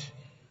smart,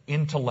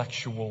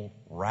 intellectual,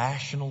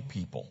 rational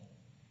people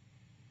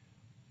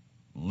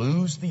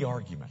lose the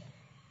argument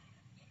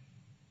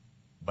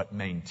but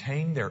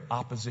maintain their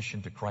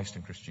opposition to Christ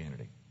and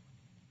Christianity?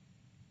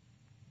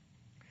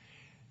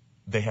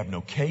 They have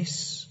no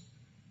case.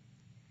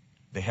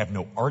 They have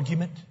no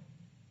argument.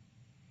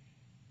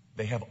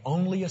 They have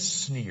only a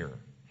sneer.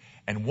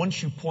 And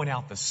once you point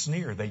out the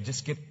sneer, they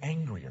just get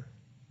angrier.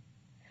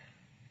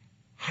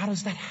 How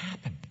does that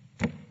happen?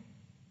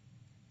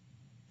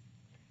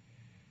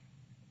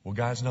 Well,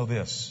 guys, know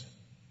this.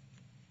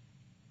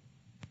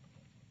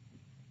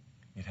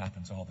 It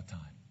happens all the time.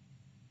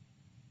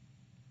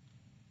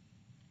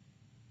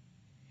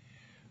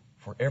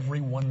 For every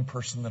one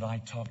person that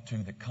I talk to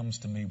that comes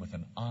to me with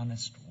an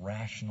honest,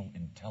 rational,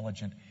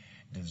 intelligent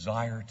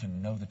desire to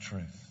know the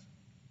truth,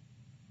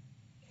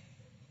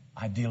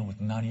 I deal with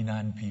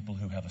 99 people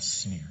who have a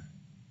sneer.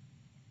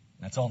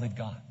 That's all they've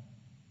got.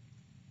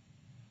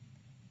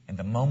 And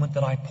the moment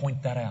that I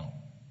point that out,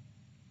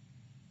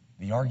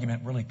 the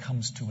argument really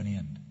comes to an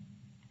end.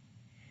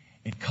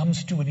 It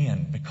comes to an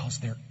end because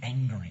they're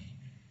angry.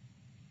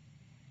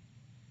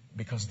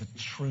 Because the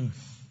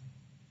truth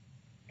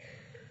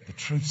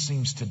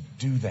seems to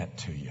do that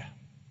to you.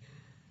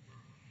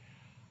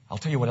 I'll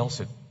tell you what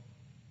else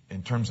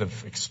in terms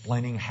of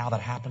explaining how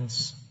that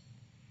happens.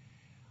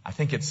 I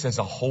think it says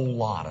a whole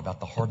lot about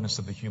the hardness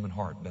of the human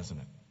heart, doesn't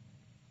it?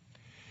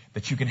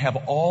 That you can have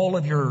all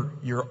of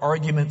your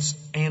arguments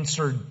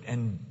answered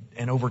and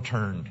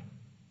overturned.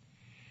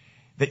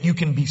 That you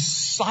can be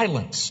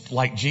silenced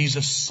like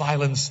Jesus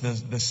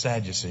silenced the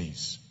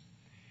Sadducees.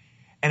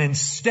 And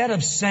instead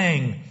of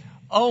saying,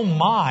 oh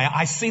my,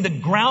 I see the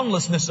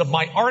groundlessness of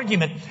my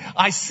argument.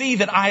 I see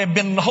that I have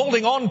been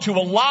holding on to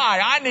a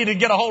lie. I need to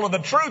get a hold of the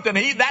truth, and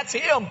that's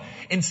him.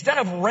 Instead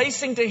of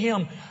racing to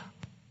him,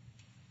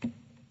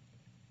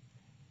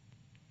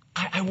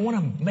 I want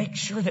to make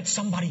sure that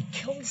somebody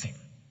kills him.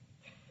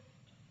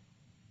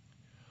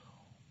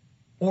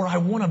 Or I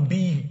want to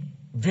be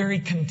very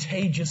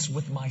contagious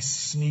with my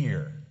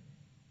sneer.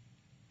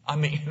 I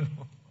mean,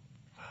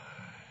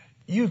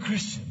 you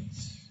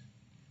Christians,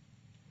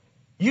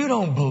 you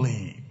don't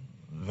believe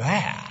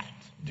that,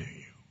 do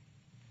you?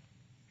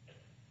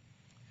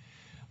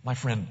 My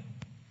friend,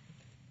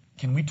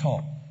 can we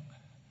talk?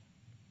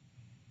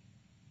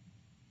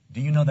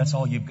 Do you know that's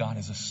all you've got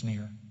is a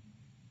sneer?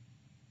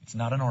 It's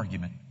not an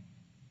argument.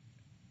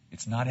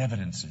 It's not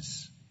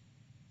evidences.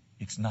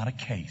 It's not a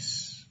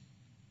case.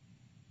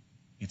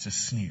 It's a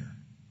sneer.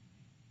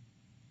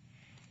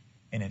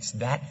 And it's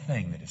that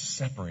thing that is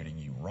separating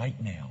you right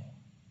now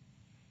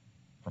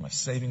from a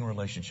saving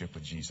relationship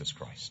with Jesus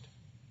Christ.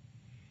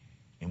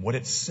 And what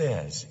it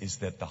says is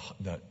that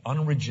the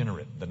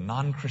unregenerate, the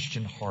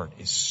non-Christian heart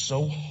is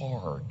so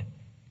hard.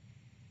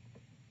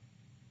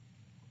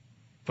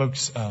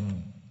 Folks,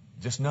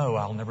 just know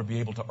I'll never be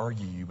able to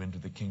argue you into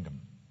the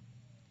kingdom.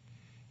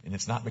 And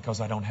it's not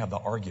because I don't have the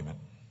argument.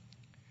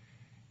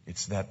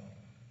 It's that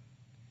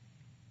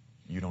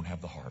you don't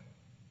have the heart.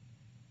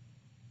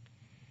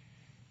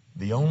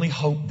 The only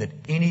hope that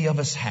any of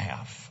us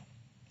have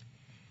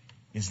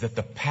is that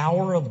the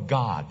power of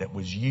God that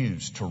was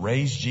used to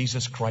raise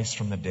Jesus Christ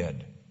from the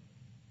dead,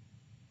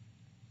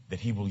 that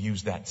He will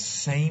use that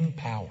same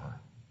power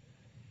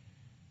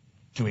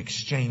to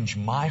exchange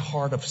my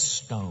heart of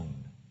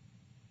stone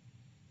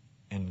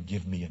and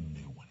give me a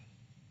new one.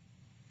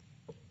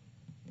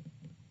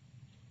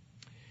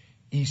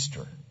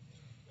 Easter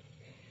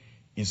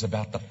is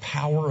about the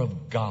power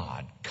of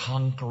God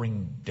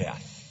conquering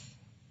death.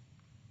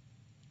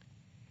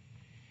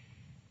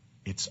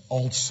 It's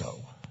also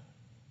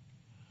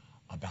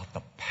about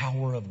the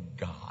power of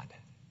God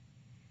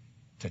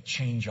to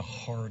change a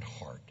hard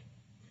heart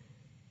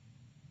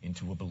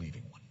into a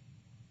believing one.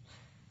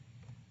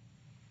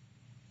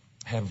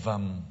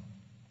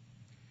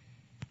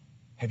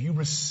 Have you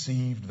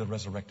received the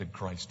resurrected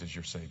Christ as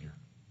your Savior?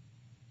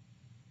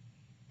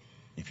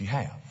 If you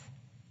have,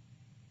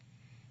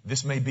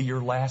 this may be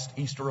your last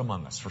Easter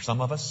among us. For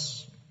some of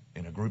us,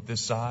 in a group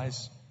this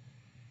size,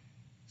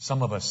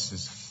 some of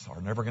us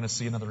are never going to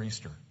see another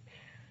Easter.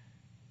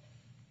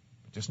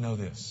 But just know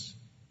this.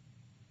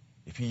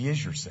 If He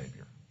is your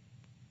Savior,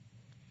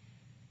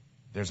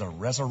 there's a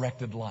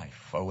resurrected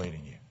life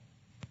awaiting you.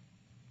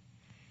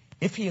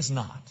 If He is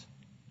not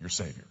your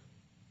Savior,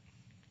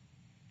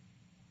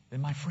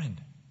 then my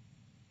friend,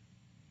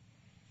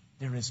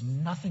 there is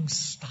nothing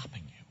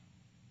stopping you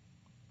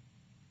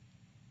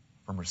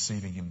from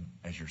receiving Him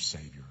as your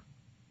Savior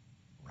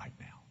right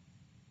now.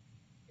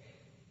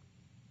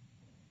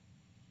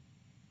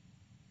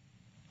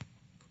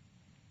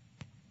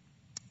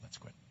 Let's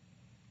quit.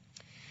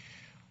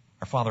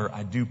 Our Father,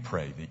 I do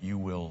pray that You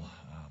will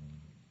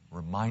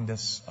remind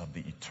us of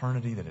the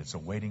eternity that is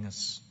awaiting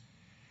us,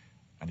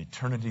 an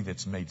eternity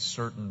that's made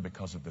certain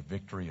because of the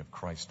victory of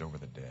Christ over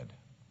the dead.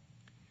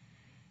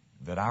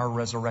 That our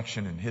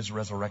resurrection and His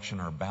resurrection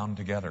are bound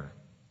together.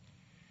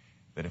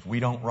 That if we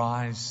don't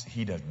rise,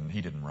 He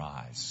didn't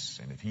rise.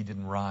 And if He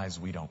didn't rise,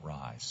 we don't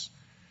rise.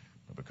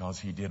 But because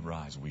He did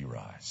rise, we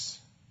rise.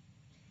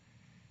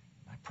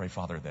 I pray,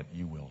 Father, that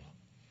You will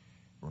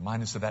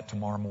remind us of that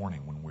tomorrow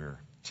morning when we're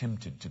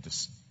tempted to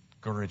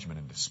discouragement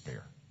and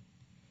despair.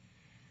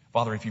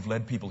 Father, if You've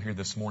led people here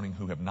this morning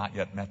who have not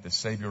yet met the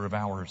Savior of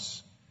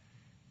ours,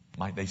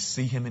 might they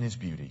see Him in His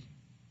beauty.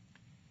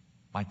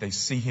 Might they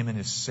see Him in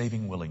His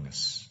saving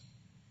willingness.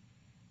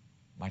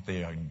 Might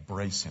they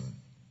embrace Him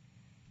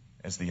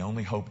as the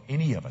only hope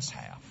any of us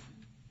have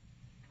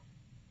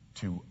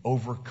to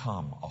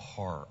overcome a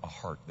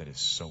heart that is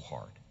so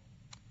hard.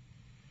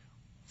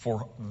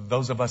 For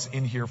those of us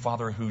in here,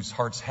 Father, whose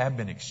hearts have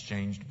been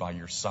exchanged by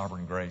your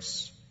sovereign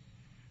grace,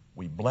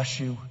 we bless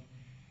you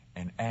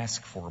and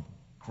ask for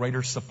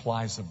greater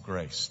supplies of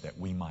grace that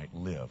we might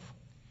live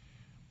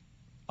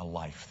a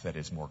life that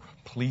is more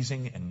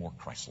pleasing and more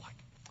Christ-like.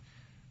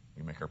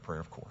 We make our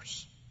prayer, of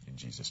course, in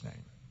Jesus'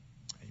 name.